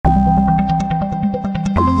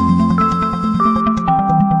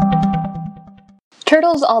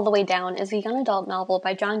Turtles All the Way Down is a young adult novel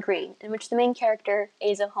by John Green in which the main character,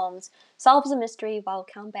 Asa Holmes, solves a mystery while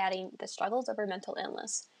combating the struggles of her mental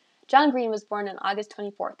illness. John Green was born on August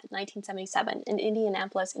 24th, 1977, in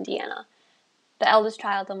Indianapolis, Indiana. The eldest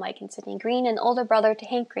child of Mike and Sidney Green and older brother to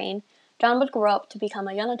Hank Green, John would grow up to become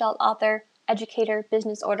a young adult author, educator,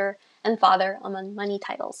 business owner, and father, among many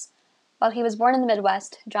titles. While he was born in the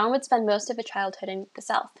Midwest, John would spend most of his childhood in the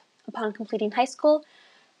South. Upon completing high school,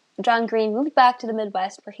 John Green moved back to the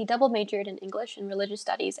Midwest, where he double majored in English and Religious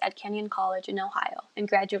Studies at Kenyon College in Ohio and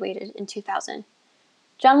graduated in 2000.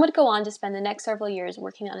 John would go on to spend the next several years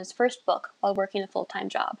working on his first book while working a full-time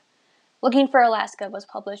job. Looking for Alaska was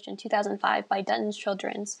published in 2005 by Dunton's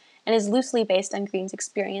Children's and is loosely based on Green's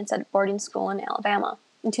experience at boarding school in Alabama.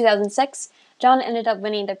 In 2006, John ended up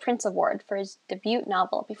winning the Prince Award for his debut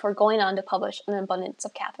novel before going on to publish An Abundance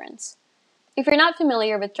of Catherines. If you're not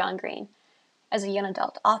familiar with John Green, as a young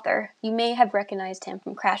adult author, you may have recognized him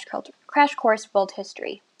from Crash Course World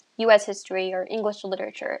History, U.S. History, or English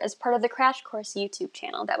Literature as part of the Crash Course YouTube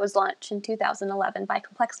channel that was launched in 2011 by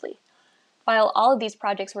Complexly. While all of these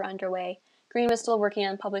projects were underway, Green was still working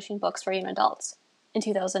on publishing books for young adults. In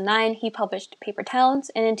 2009, he published Paper Towns,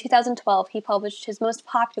 and in 2012, he published his most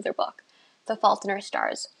popular book, The Fault in Our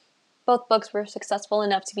Stars. Both books were successful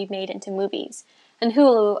enough to be made into movies, and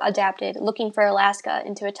Hulu adapted Looking for Alaska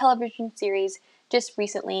into a television series just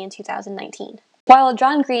recently in 2019. While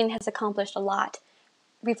John Green has accomplished a lot,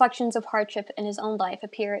 reflections of hardship in his own life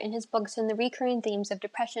appear in his books in the recurring themes of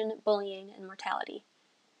depression, bullying, and mortality.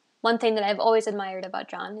 One thing that I've always admired about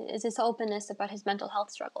John is his openness about his mental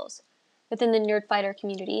health struggles. Within the nerdfighter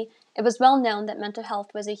community, it was well known that mental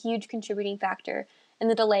health was a huge contributing factor in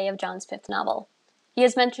the delay of John's fifth novel. He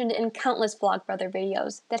has mentioned in countless Vlogbrother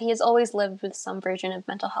videos that he has always lived with some version of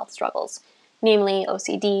mental health struggles, namely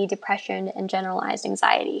OCD, depression, and generalized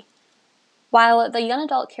anxiety. While the young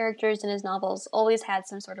adult characters in his novels always had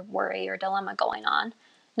some sort of worry or dilemma going on,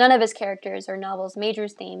 none of his characters or novels' major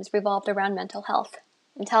themes revolved around mental health,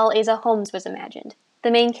 until Asa Holmes was imagined,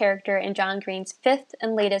 the main character in John Green's fifth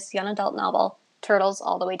and latest young adult novel, Turtles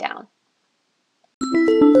All the Way Down.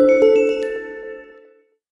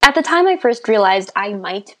 At the time I first realized I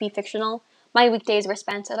might be fictional, my weekdays were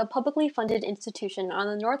spent at a publicly funded institution on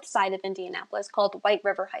the north side of Indianapolis called White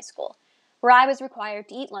River High School, where I was required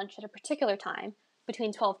to eat lunch at a particular time,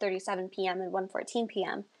 between 12:37 p.m. and 1:14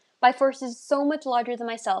 p.m., by forces so much larger than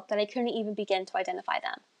myself that I couldn't even begin to identify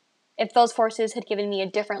them. If those forces had given me a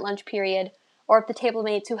different lunch period, or if the table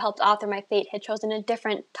mates who helped author my fate had chosen a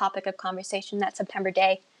different topic of conversation that September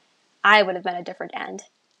day, I would have been a different end,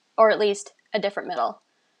 or at least a different middle.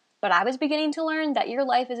 But I was beginning to learn that your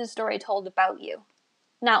life is a story told about you,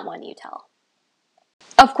 not one you tell.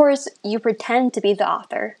 Of course, you pretend to be the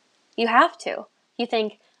author. You have to. You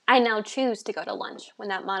think, I now choose to go to lunch when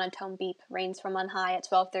that monotone beep rains from on high at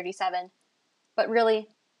 12:37. But really,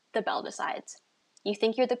 the bell decides. You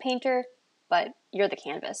think you're the painter, but you're the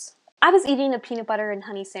canvas. I was eating a peanut butter and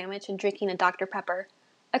honey sandwich and drinking a Dr. Pepper.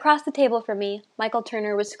 Across the table from me, Michael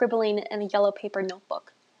Turner was scribbling in a yellow paper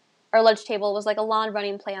notebook. Our lunch table was like a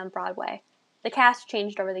lawn-running play on Broadway. The cast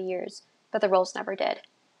changed over the years, but the roles never did.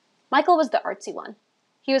 Michael was the artsy one.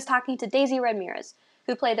 He was talking to Daisy Ramirez,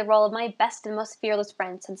 who played the role of my best and most fearless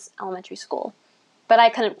friend since elementary school. But I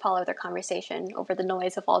couldn't follow their conversation over the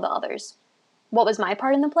noise of all the others. What was my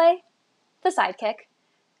part in the play? The sidekick.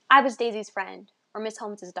 I was Daisy's friend, or Miss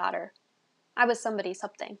Holmes's daughter. I was somebody's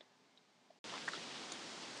something.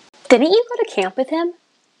 Didn't you go to camp with him?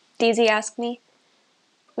 Daisy asked me.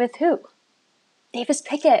 With who? Davis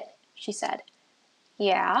Pickett, she said.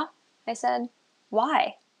 Yeah, I said.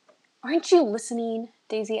 Why? Aren't you listening?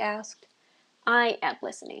 Daisy asked. I am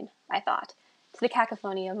listening, I thought, to the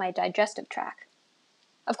cacophony of my digestive tract.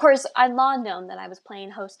 Of course, I'd long known that I was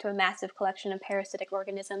playing host to a massive collection of parasitic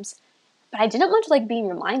organisms, but I didn't much like being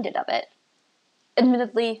reminded of it.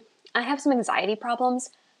 Admittedly, I have some anxiety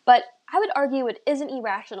problems, but I would argue it isn't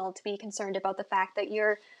irrational to be concerned about the fact that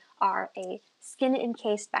you are a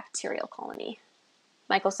skin-encased bacterial colony.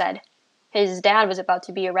 Michael said. His dad was about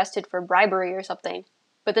to be arrested for bribery or something,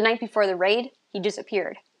 but the night before the raid, he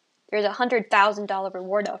disappeared. There's a $100,000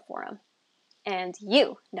 reward out for him. And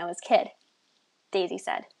you know his kid, Daisy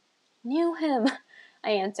said. Knew him,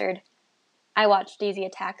 I answered. I watched Daisy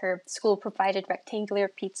attack her school-provided rectangular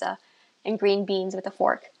pizza and green beans with a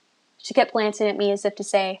fork. She kept glancing at me as if to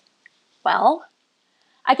say, well?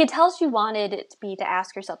 I could tell she wanted me to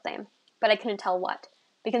ask her something, but I couldn't tell what,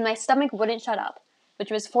 because my stomach wouldn't shut up,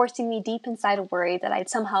 which was forcing me deep inside a worry that I'd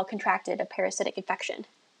somehow contracted a parasitic infection.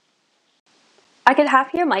 I could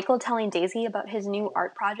half hear Michael telling Daisy about his new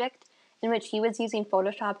art project in which he was using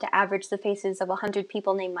Photoshop to average the faces of 100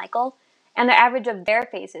 people named Michael, and the average of their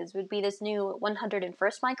faces would be this new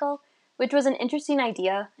 101st Michael, which was an interesting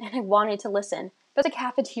idea, and I wanted to listen. But the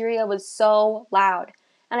cafeteria was so loud,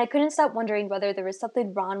 and I couldn't stop wondering whether there was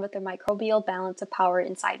something wrong with the microbial balance of power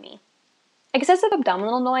inside me. Excessive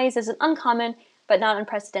abdominal noise is an uncommon, but not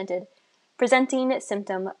unprecedented, presenting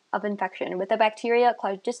symptom of infection with the bacteria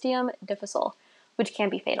Clostridium difficile, which can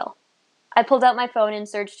be fatal. I pulled out my phone and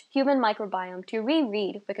searched human microbiome to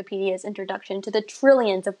reread Wikipedia's introduction to the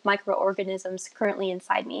trillions of microorganisms currently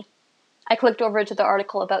inside me. I clicked over to the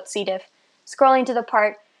article about C. diff, scrolling to the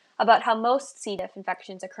part about how most C. diff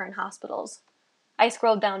infections occur in hospitals. I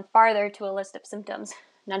scrolled down farther to a list of symptoms,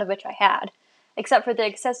 none of which I had, except for the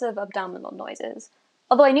excessive abdominal noises.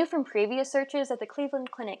 Although I knew from previous searches that the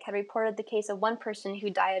Cleveland Clinic had reported the case of one person who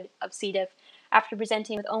died of C. diff after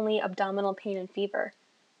presenting with only abdominal pain and fever.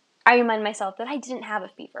 I reminded myself that I didn't have a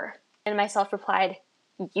fever, and myself replied,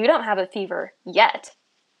 "You don't have a fever yet."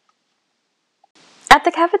 At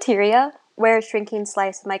the cafeteria, where a shrinking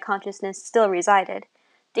slice of my consciousness still resided,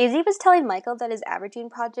 Daisy was telling Michael that his averaging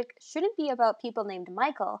project shouldn't be about people named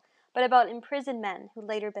Michael, but about imprisoned men who'd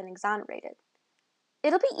later been exonerated.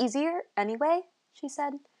 "It'll be easier anyway," she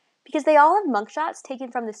said, "because they all have mugshots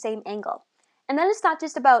taken from the same angle. And then it's not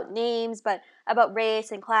just about names, but about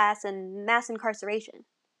race and class and mass incarceration."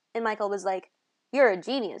 And Michael was like, "You're a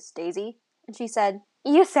genius, Daisy." And she said,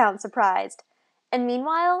 "You sound surprised." And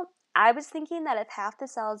meanwhile, I was thinking that if half the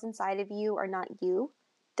cells inside of you are not you,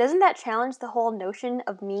 doesn't that challenge the whole notion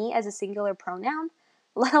of me as a singular pronoun,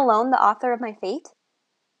 let alone the author of my fate?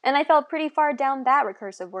 And I fell pretty far down that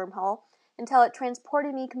recursive wormhole until it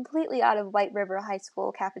transported me completely out of White River High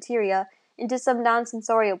School cafeteria into some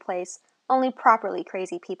non-sensorial place only properly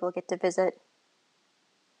crazy people get to visit.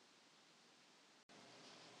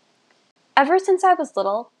 Ever since I was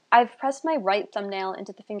little, I've pressed my right thumbnail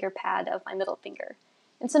into the finger pad of my middle finger,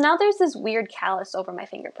 and so now there's this weird callus over my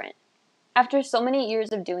fingerprint. After so many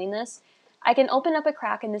years of doing this, I can open up a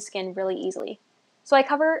crack in the skin really easily, so I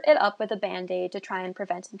cover it up with a band-aid to try and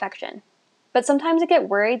prevent infection. But sometimes I get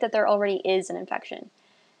worried that there already is an infection,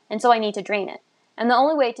 and so I need to drain it, and the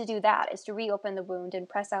only way to do that is to reopen the wound and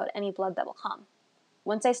press out any blood that will come.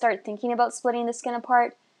 Once I start thinking about splitting the skin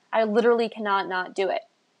apart, I literally cannot not do it.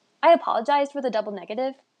 I apologize for the double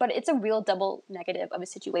negative, but it's a real double negative of a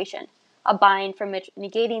situation, a bind from which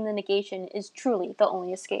negating the negation is truly the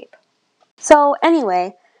only escape. So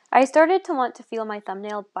anyway, I started to want to feel my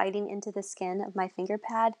thumbnail biting into the skin of my finger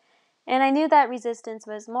pad, and I knew that resistance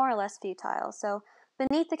was more or less futile, so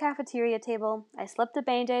beneath the cafeteria table, I slipped the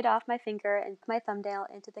band-aid off my finger and put my thumbnail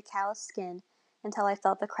into the calloused skin until I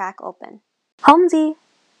felt the crack open. "Holmesy,"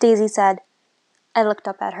 Daisy said. I looked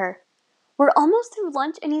up at her. "We're almost through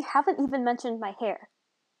lunch and you haven't even mentioned my hair."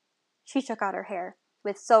 She shook out her hair,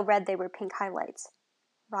 with so red they were pink highlights.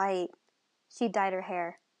 "Right." She dyed her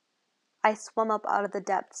hair. I swam up out of the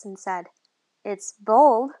depths and said, "It's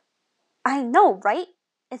bold." "I know, right?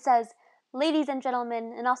 It says, 'Ladies and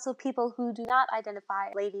gentlemen, and also people who do not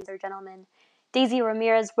identify ladies or gentlemen, Daisy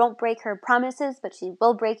Ramirez won't break her promises, but she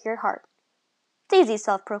will break your heart.' Daisy's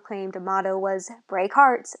self-proclaimed motto was, 'Break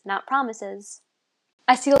hearts, not promises.'"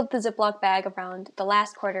 I sealed the Ziploc bag around the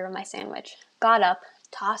last quarter of my sandwich, got up,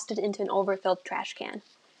 tossed it into an overfilled trash can.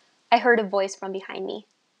 I heard a voice from behind me.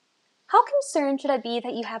 "How concerned should I be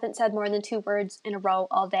that you haven't said more than 2 words in a row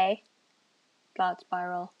all day?" "Thought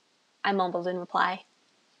spiral," I mumbled in reply.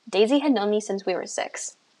 Daisy had known me since we were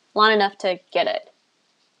 6, long enough to get it.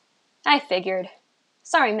 I figured.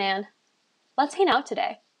 "Sorry, man. Let's hang out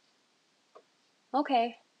today."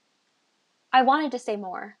 "Okay." I wanted to say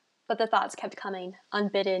more, but the thoughts kept coming,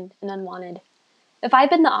 unbidden and unwanted. If I'd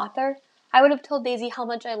been the author, I would have told Daisy how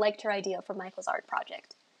much I liked her idea for Michael's art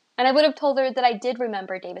project. And I would have told her that I did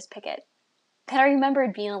remember Davis Pickett. That I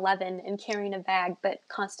remembered being 11 and carrying a bag, but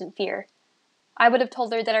constant fear. I would have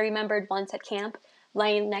told her that I remembered once at camp,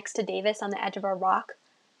 lying next to Davis on the edge of our rock,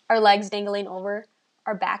 our legs dangling over,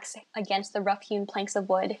 our backs against the rough-hewn planks of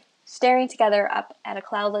wood, staring together up at a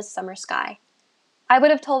cloudless summer sky. I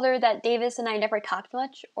would have told her that Davis and I never talked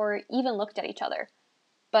much or even looked at each other.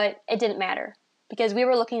 But it didn't matter, because we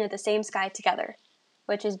were looking at the same sky together,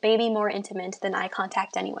 which is maybe more intimate than eye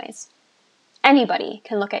contact anyways. Anybody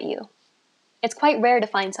can look at you. It's quite rare to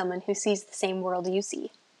find someone who sees the same world you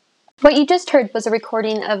see. What you just heard was a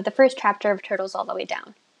recording of the first chapter of Turtles All the Way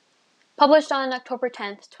Down. Published on October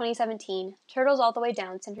 10th, 2017, Turtles All the Way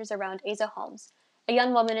Down centers around Asa Holmes, a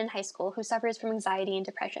young woman in high school who suffers from anxiety and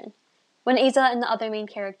depression. When Asa and the other main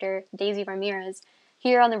character, Daisy Ramirez,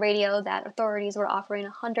 hear on the radio that authorities were offering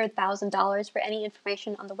 $100,000 for any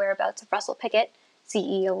information on the whereabouts of Russell Pickett,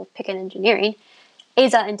 CEO of Pickett Engineering,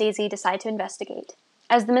 Aza and Daisy decide to investigate.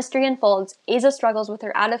 As the mystery unfolds, Aza struggles with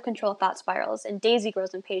her out-of-control thought spirals, and Daisy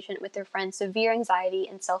grows impatient with her friend's severe anxiety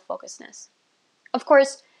and self-focusedness. Of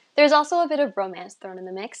course, there's also a bit of romance thrown in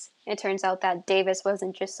the mix. It turns out that Davis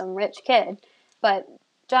wasn't just some rich kid, but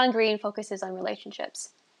John Green focuses on relationships.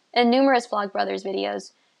 In numerous Vlogbrothers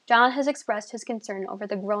videos, John has expressed his concern over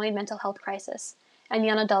the growing mental health crisis and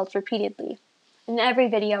young adults repeatedly. In every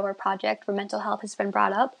video or project where mental health has been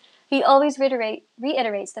brought up, he always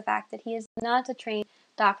reiterates the fact that he is not a trained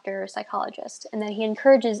doctor or psychologist, and that he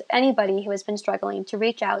encourages anybody who has been struggling to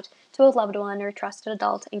reach out to a loved one or trusted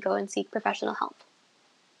adult and go and seek professional help.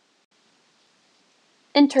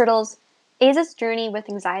 In Turtles, Aza's journey with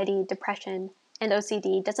anxiety, depression, and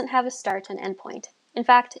OCD doesn't have a start and end point. In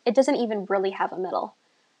fact, it doesn't even really have a middle.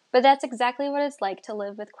 But that's exactly what it's like to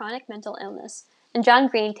live with chronic mental illness, and John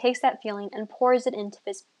Green takes that feeling and pours it into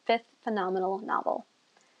his fifth phenomenal novel.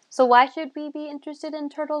 So why should we be interested in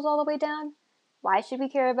Turtles All the Way Down? Why should we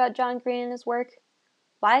care about John Green and his work?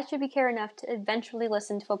 Why should we care enough to eventually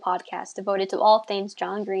listen to a podcast devoted to all things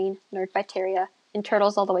John Green, Nerdbacteria, and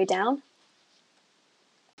Turtles All the Way Down?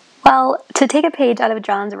 Well, to take a page out of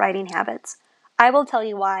John's writing habits, I will tell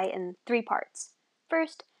you why in 3 parts.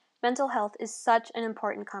 First, mental health is such an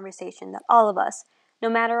important conversation that all of us, no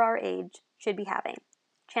matter our age, should be having.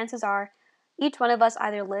 Chances are, each one of us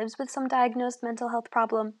either lives with some diagnosed mental health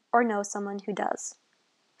problem or knows someone who does.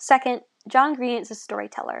 Second, John Green is a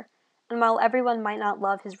storyteller, and while everyone might not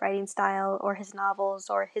love his writing style or his novels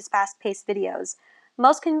or his fast-paced videos,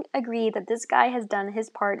 most can agree that this guy has done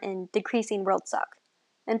his part in decreasing world suck.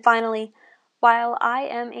 And finally, while I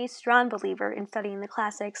am a strong believer in studying the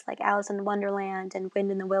classics like Alice in Wonderland and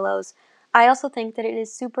Wind in the Willows, I also think that it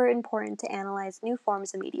is super important to analyze new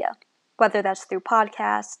forms of media, whether that's through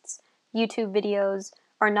podcasts, YouTube videos,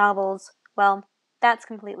 or novels. Well, that's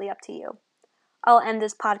completely up to you. I'll end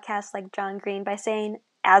this podcast like John Green by saying,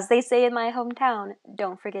 as they say in my hometown,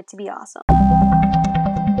 don't forget to be awesome.